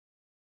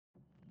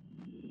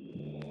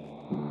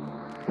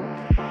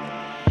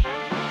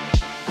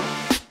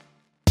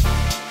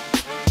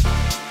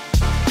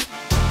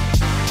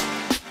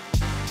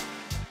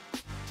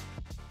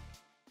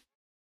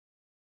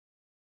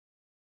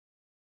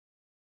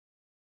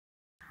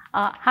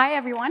Hi,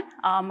 everyone.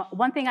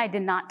 One thing I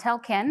did not tell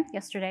Ken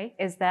yesterday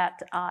is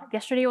that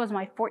yesterday was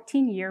my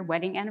 14-year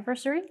wedding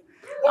anniversary.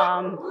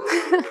 I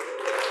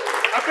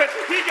bet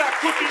he got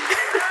cookies.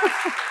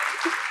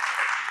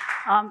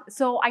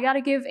 So I got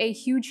to give a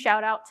huge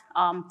shout out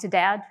to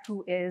Dad,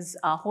 who is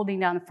holding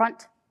down the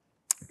front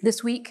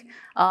this week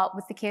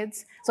with the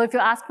kids. So if you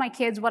ask my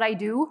kids what I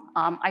do,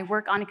 I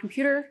work on a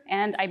computer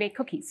and I bake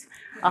cookies.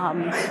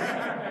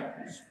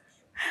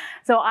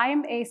 So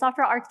I'm a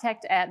software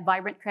architect at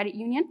Vibrant Credit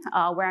Union,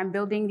 where I'm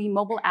building the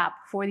mobile app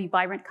for the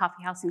Vibrant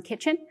Coffee House and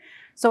Kitchen.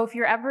 So if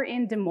you're ever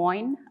in Des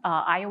Moines,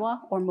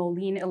 Iowa, or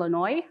Moline,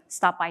 Illinois,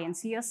 stop by and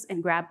see us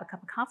and grab a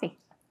cup of coffee.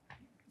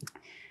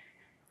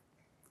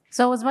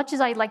 So as much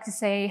as I'd like to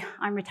say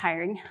I'm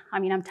retiring,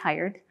 I'm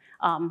tired,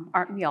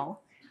 aren't we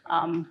all?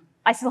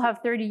 I still have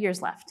 30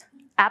 years left.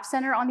 App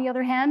Center, on the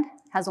other hand,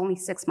 has only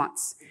 6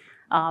 months.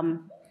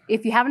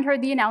 If you haven't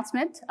heard the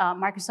announcement,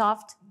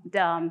 Microsoft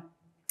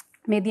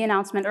made the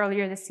announcement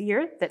earlier this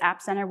year that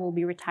App Center will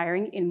be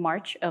retiring in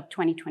March of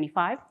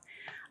 2025.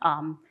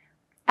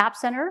 App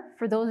Center,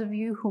 for those of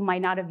you who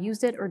might not have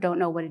used it or don't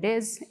know what it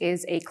is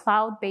a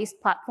cloud-based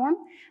platform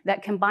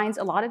that combines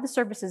a lot of the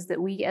services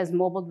that we as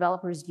mobile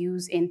developers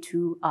use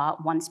into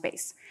one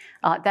space.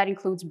 That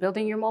includes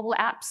building your mobile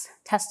apps,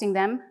 testing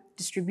them,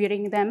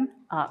 distributing them,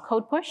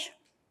 code push,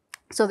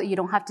 so that you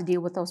don't have to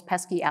deal with those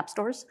pesky app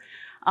stores,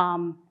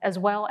 as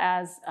well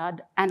as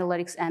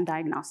analytics and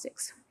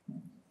diagnostics.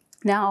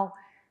 Now,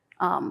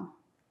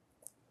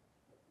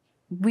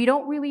 we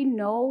don't really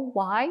know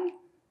why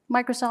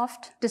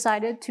Microsoft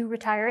decided to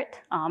retire it.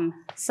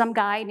 Some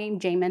guy named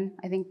Jamin,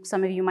 I think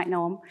some of you might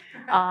know him,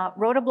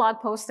 wrote a blog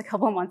post a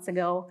couple of months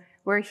ago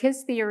where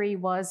his theory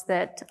was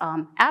that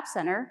App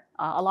Center,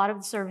 a lot of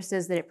the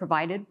services that it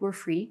provided were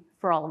free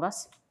for all of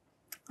us.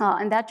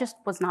 And that just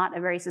was not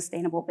a very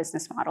sustainable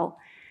business model.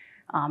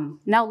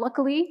 Now,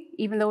 luckily,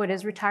 even though it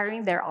is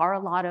retiring, there are a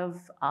lot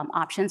of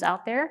options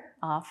out there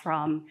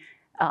from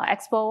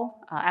Expo,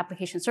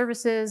 Application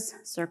Services,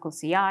 Circle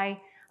CI,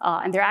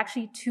 and there are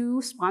actually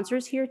 2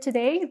 sponsors here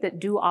today that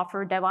do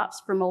offer DevOps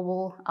for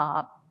mobile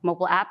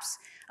apps,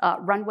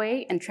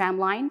 Runway and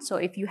Tramline. So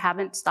if you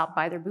haven't stopped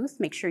by their booth,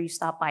 make sure you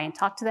stop by and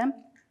talk to them.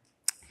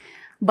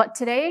 But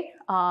today,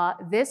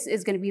 this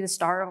is going to be the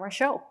star of our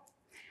show.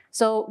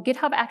 So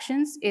GitHub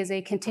Actions is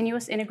a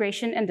continuous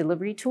integration and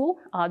delivery tool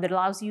that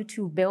allows you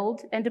to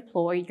build and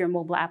deploy your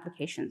mobile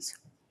applications.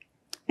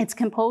 It's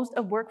composed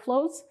of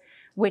workflows,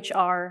 which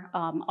are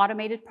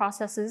automated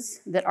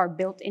processes that are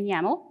built in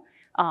YAML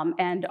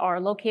and are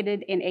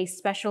located in a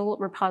special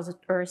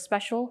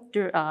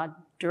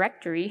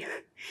directory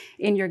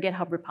in your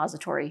GitHub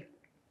repository.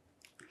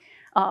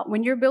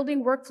 When you're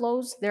building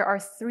workflows, there are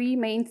 3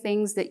 main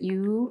things that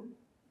you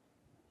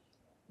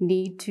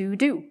need to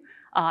do.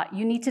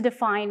 You need to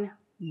define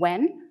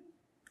when,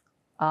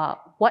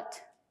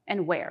 what,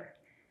 and where.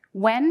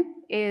 When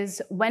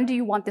do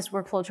you want this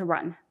workflow to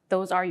run?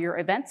 Those are your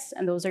events,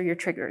 and those are your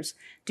triggers.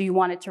 Do you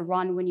want it to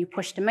run when you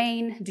push the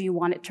main? Do you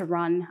want it to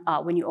run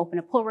when you open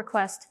a pull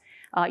request?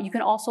 You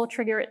can also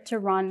trigger it to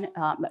run.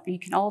 You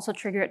can also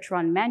trigger it to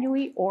run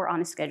manually or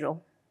on a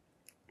schedule.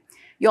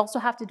 You also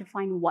have to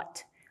define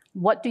what.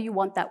 What do you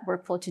want that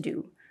workflow to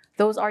do?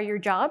 Those are your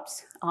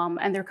jobs,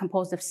 and they're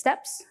composed of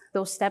steps.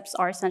 Those steps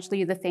are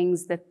essentially the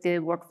things that the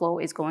workflow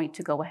is going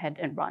to go ahead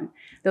and run.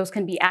 Those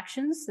can be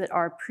actions that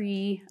are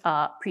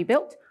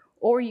pre-built,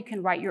 or you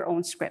can write your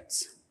own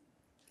scripts.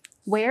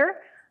 Where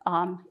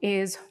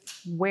is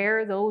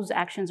where those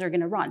actions are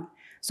going to run.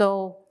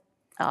 So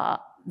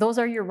those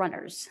are your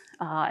runners,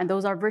 and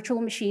those are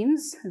virtual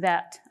machines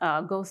that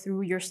go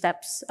through your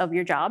steps of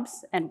your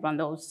jobs and run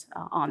those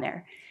on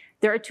there.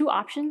 There are 2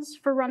 options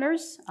for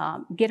runners.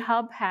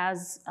 GitHub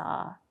has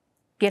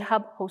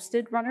GitHub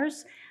hosted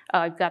runners.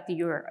 You've got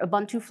your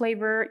Ubuntu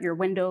flavor, your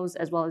Windows,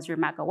 as well as your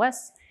Mac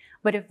OS.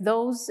 But if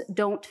those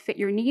don't fit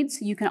your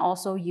needs, you can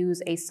also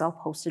use a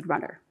self-hosted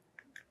runner.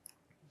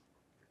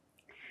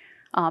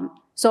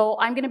 So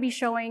I'm going to be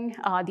showing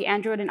the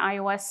Android and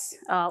iOS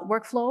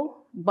workflow,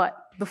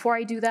 but before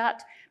I do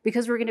that,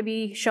 because we're going to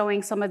be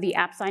showing some of the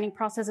app signing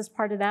process as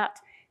part of that,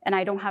 and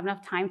I don't have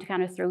enough time to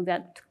kind of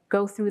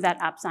go through that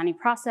app signing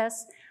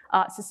process,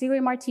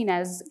 Cecilia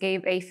Martinez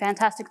gave a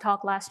fantastic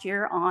talk last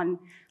year on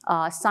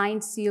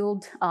signed,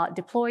 sealed,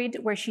 deployed,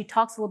 where she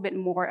talks a little bit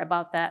more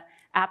about that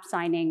app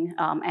signing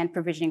and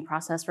provisioning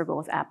process for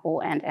both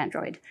Apple and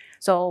Android.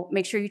 So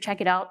make sure you check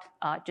it out,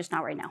 just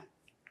not right now.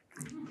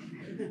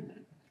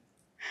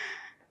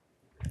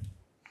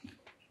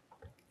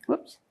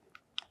 Whoops.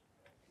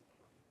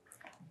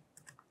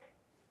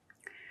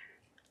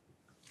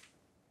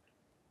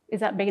 Is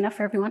that big enough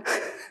for everyone?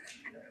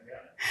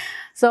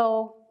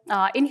 So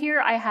in here,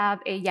 I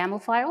have a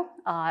YAML file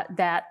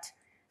that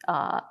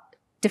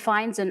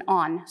defines an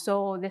on.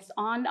 So this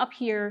on up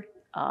here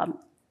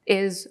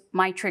is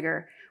my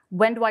trigger.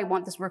 When do I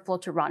want this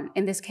workflow to run?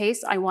 In this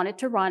case, I want it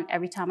to run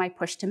every time I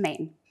push to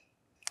main,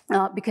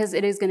 because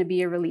it is going to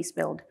be a release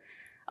build.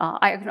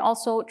 I can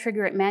also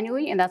trigger it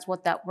manually, and that's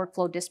what that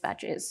workflow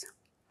dispatch is.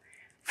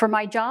 For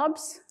my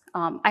jobs,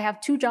 I have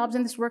two jobs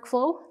in this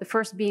workflow, the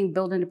first being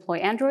build and deploy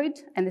Android,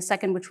 and the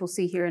second, which we'll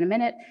see here in a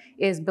minute,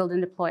 is build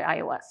and deploy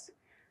iOS.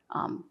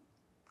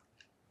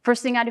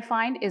 First thing I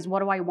define is what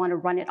do I want to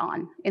run it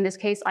on. In this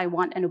case, I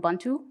want an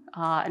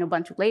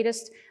Ubuntu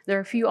latest. There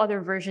are a few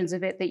other versions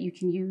of it that you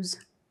can use,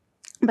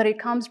 but it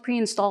comes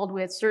pre-installed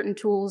with certain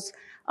tools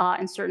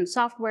and certain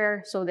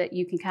software so that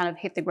you can kind of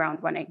hit the ground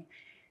running.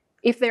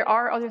 If there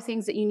are other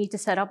things that you need to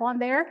set up on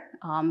there,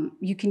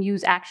 you can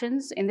use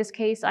Actions. In this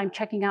case, I'm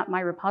checking out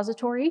my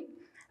repository.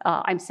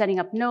 I'm setting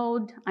up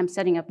Node, I'm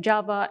setting up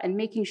Java, and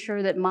making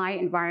sure that my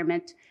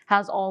environment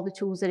has all the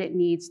tools that it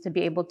needs to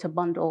be able to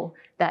bundle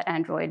that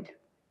Android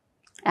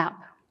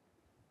app.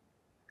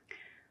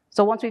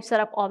 So once we've set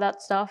up all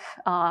that stuff,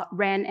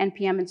 ran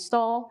npm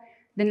install,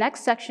 the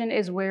next section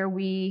is where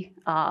we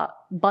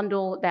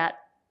bundle that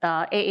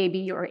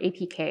AAB or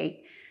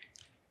APK.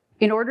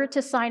 In order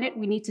to sign it,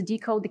 we need to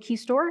decode the key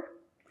store.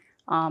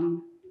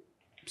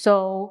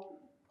 So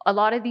a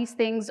lot of these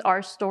things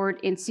are stored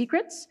in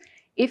secrets.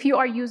 If you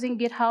are using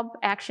GitHub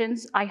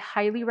Actions, I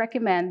highly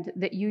recommend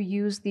that you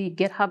use the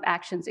GitHub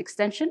Actions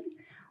extension,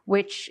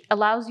 which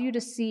allows you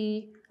to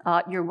see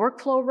your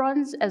workflow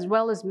runs as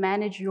well as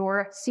manage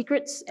your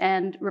secrets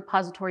and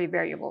repository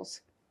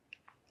variables.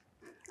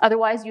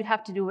 Otherwise, you'd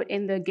have to do it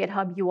in the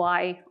GitHub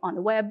UI on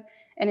the web,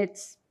 and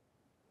it's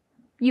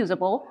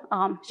usable,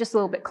 it's just a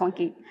little bit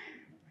clunky.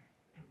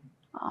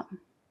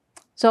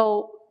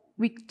 So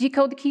we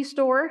decode the key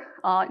store.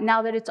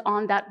 Now that it's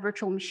on that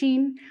virtual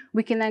machine,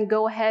 we can then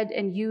go ahead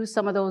and use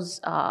some of those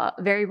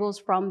variables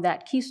from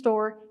that key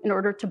store in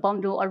order to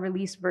bundle a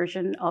release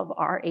version of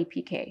our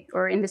APK,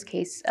 or in this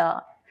case,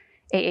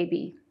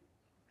 AAB.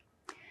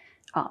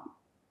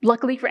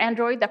 Luckily for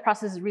Android, that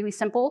process is really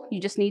simple. You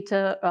just need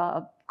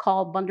to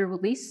call bundle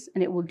release,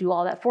 and it will do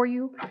all that for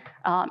you.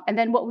 And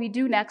then what we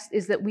do next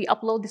is that we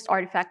upload this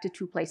artifact to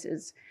two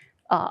places.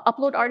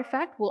 Upload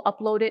artifact, we'll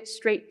upload it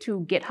straight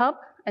to GitHub.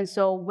 And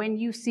so when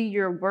you see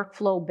your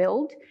workflow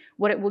build,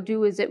 what it will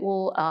do is it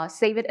will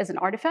save it as an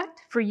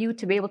artifact for you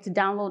to be able to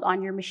download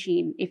on your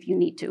machine if you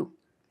need to.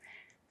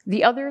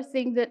 The other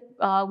thing that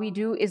we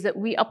do is that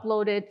we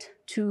upload it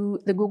to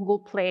the Google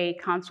Play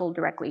console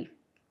directly.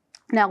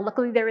 Now,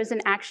 luckily, there is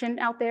an action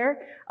out there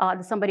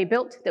that somebody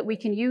built that we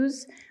can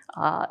use.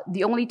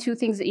 The only two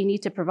things that you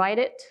need to provide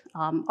it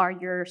are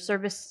your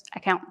service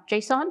account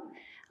JSON,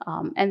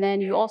 and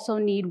then you also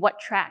need what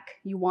track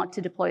you want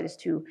to deploy this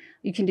to.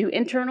 You can do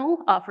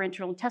internal for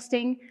internal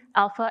testing,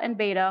 alpha and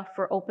beta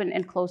for open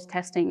and closed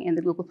testing in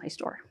the Google Play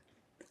Store.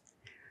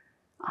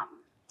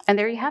 And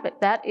there you have it.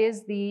 That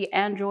is the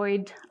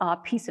Android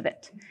piece of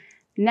it.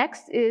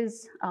 Next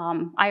is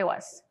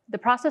iOS. The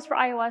process for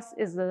iOS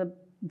is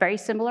very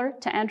similar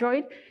to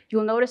Android.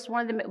 You'll notice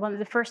one of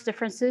the first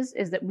differences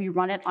is that we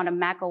run it on a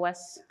Mac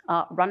OS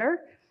runner.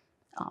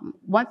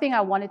 One thing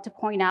I wanted to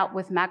point out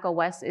with Mac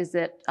OS is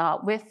that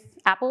with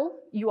Apple,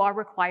 you are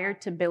required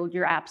to build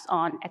your apps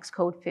on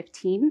Xcode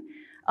 15.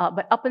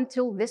 But up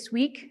until this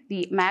week,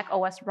 the Mac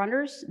OS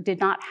runners did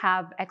not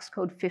have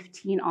Xcode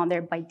 15 on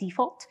there by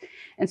default.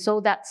 And so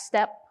that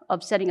step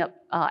of setting up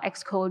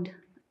Xcode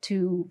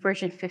to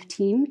version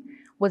 15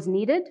 was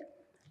needed.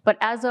 But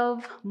as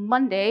of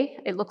Monday,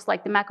 it looks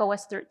like the Mac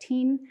OS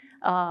 13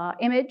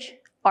 image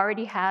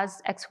already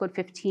has Xcode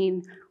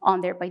 15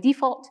 on there by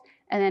default.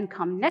 And then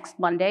come next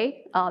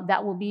Monday,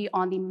 that will be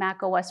on the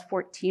Mac OS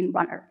 14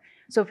 runner.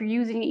 So if you're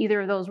using either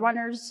of those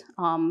runners,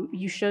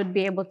 you should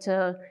be able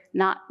to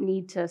not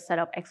need to set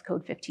up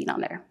Xcode 15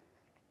 on there.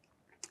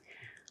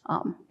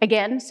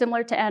 Again,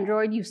 similar to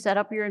Android, you set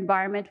up your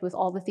environment with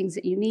all the things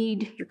that you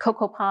need, your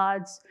Cocoa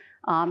pods,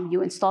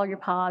 you install your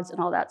pods and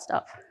all that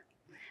stuff.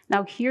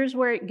 Now here's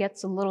where it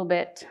gets a little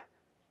bit,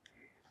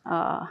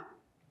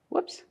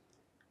 whoops.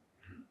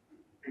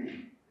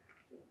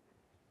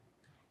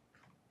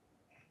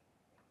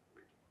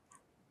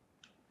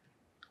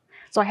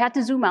 So I had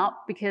to zoom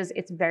out because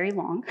it's very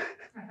long.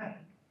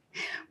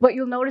 But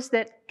you'll notice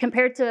that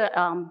compared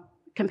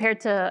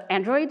to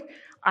Android,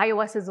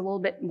 iOS is a little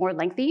bit more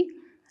lengthy.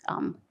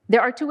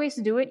 There are two ways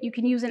to do it. You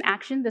can use an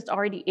action that's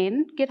already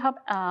in GitHub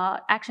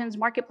Actions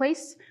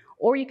Marketplace,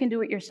 or you can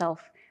do it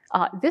yourself.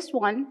 This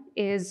one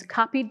is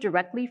copied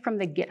directly from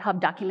the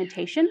GitHub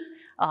documentation,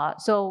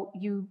 so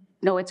you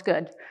know it's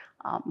good.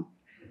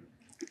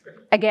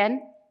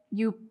 Again,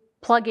 you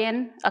plug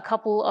in a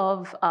couple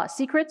of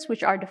secrets,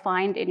 which are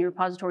defined in your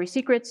repository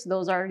secrets.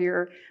 Those are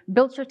your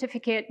build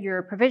certificate,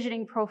 your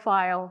provisioning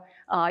profile,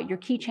 your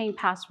keychain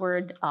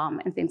password,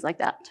 and things like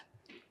that.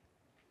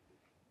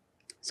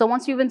 So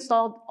once you've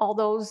installed all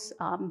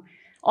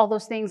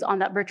those things on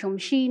that virtual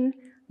machine,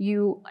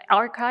 you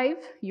archive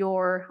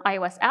your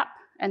iOS app,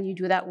 and you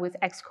do that with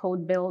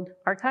Xcode build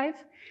archive.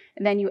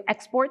 And then you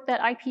export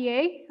that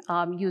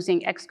IPA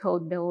using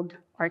Xcode build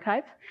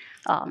archive,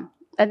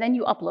 and then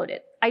you upload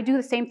it. I do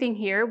the same thing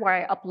here where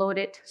I upload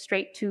it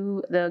straight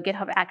to the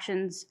GitHub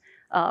Actions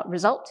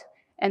result,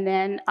 and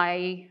then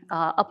I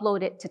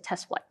upload it to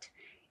TestFlight.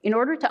 In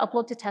order to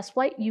upload to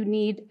TestFlight, you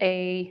need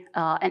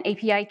an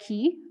API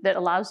key that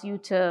allows you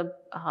to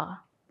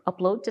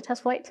upload to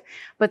TestFlight.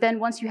 But then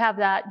once you have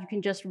that, you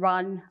can just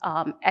run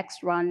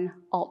xrun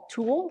alt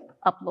tool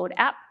upload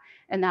app,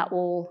 and that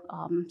will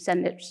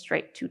send it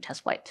straight to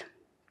TestFlight.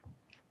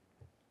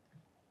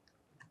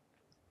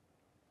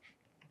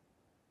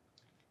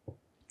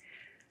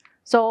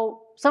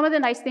 So some of the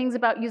nice things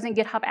about using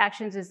GitHub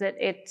Actions is that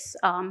it's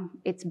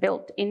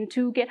built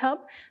into GitHub.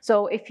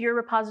 So if your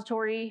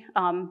repository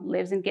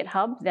lives in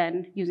GitHub,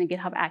 then using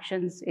GitHub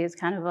Actions is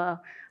kind of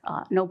a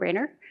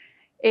no-brainer.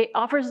 It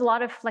offers a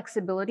lot of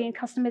flexibility and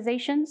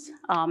customizations.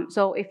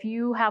 So if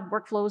you have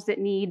workflows that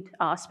need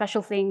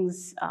special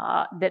things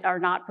that are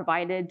not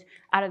provided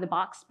out of the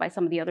box by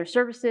some of the other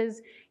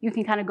services, you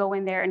can kind of go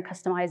in there and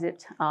customize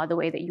it the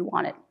way that you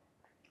want it.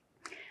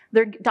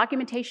 Their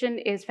documentation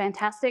is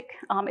fantastic.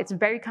 It's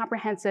very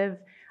comprehensive.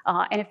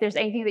 And if there's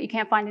anything that you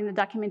can't find in the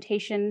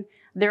documentation,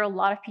 there are a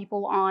lot of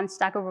people on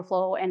Stack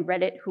Overflow and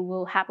Reddit who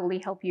will happily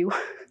help you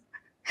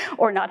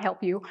or not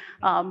help you,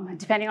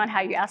 depending on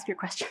how you ask your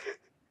question.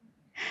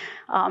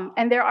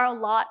 And there are a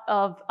lot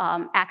of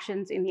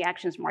actions in the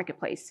Actions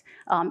Marketplace.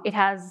 It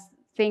has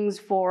things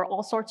for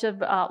all sorts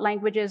of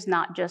languages,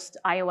 not just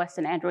iOS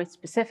and Android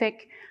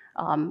specific.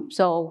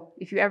 So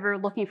if you're ever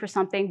looking for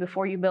something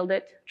before you build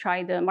it,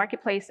 try the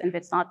marketplace, and if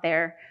it's not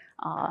there,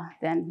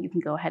 then you can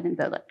go ahead and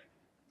build it.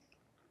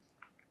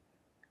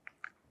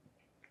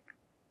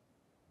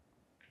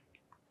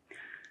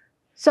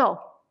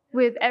 So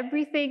with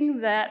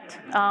everything that,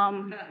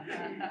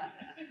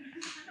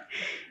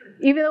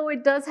 even though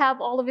it does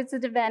have all of its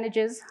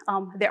advantages,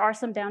 there are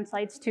some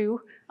downsides too.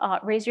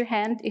 Raise your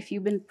hand if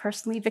you've been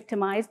personally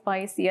victimized by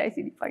a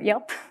CI/CD pipeline.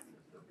 Yep.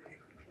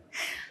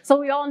 So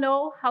we all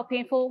know how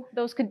painful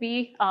those could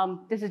be.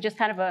 This is just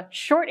kind of a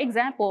short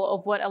example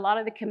of what a lot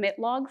of the commit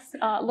logs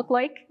look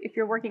like if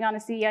you're working on a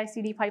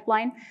CI/CD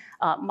pipeline.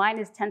 Mine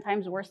is 10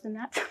 times worse than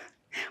that,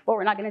 but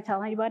we're not going to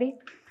tell anybody.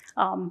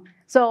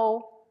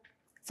 So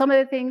some of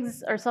the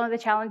things or some of the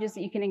challenges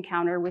that you can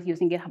encounter with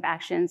using GitHub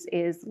Actions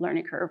is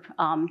learning curve.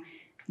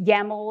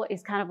 YAML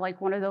is kind of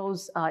like one of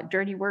those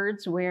dirty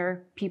words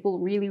where people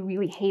really,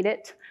 really hate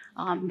it.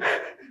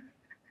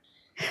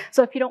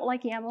 So if you don't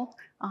like YAML,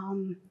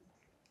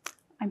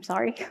 I'm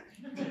sorry.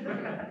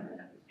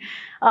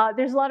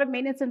 There's a lot of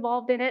maintenance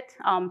involved in it.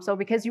 So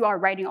because you are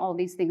writing all of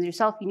these things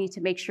yourself, you need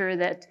to make sure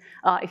that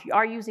if you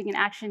are using an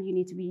action, you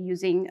need to be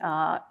using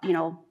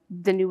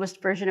the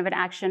newest version of an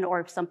action, or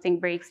if something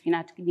breaks, you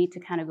need to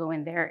kind of go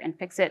in there and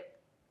fix it.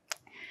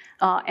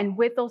 And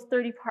with those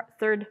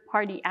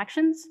third-party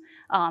actions,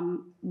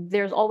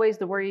 there's always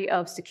the worry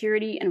of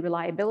security and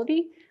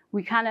reliability.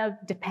 We kind of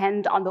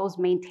depend on those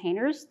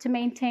maintainers to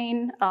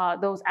maintain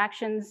those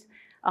actions.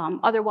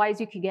 Otherwise,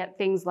 you could get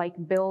things like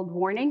build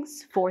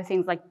warnings for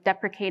things like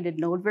deprecated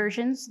node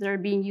versions that are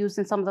being used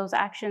in some of those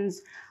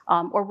actions.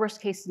 Or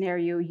worst case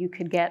scenario, you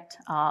could get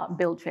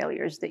build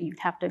failures that you'd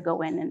have to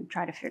go in and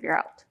try to figure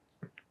out.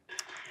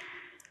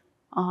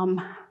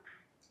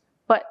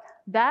 But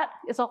that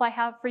is all I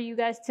have for you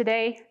guys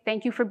today.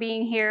 Thank you for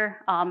being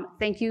here.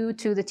 Thank you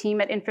to the team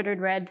at Infinite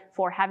Red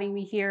for having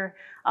me here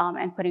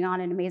and putting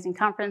on an amazing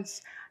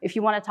conference. If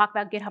you want to talk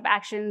about GitHub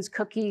Actions,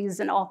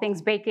 cookies, and all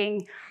things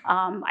baking,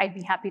 I'd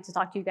be happy to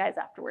talk to you guys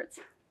afterwards.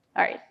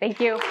 All right,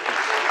 thank you.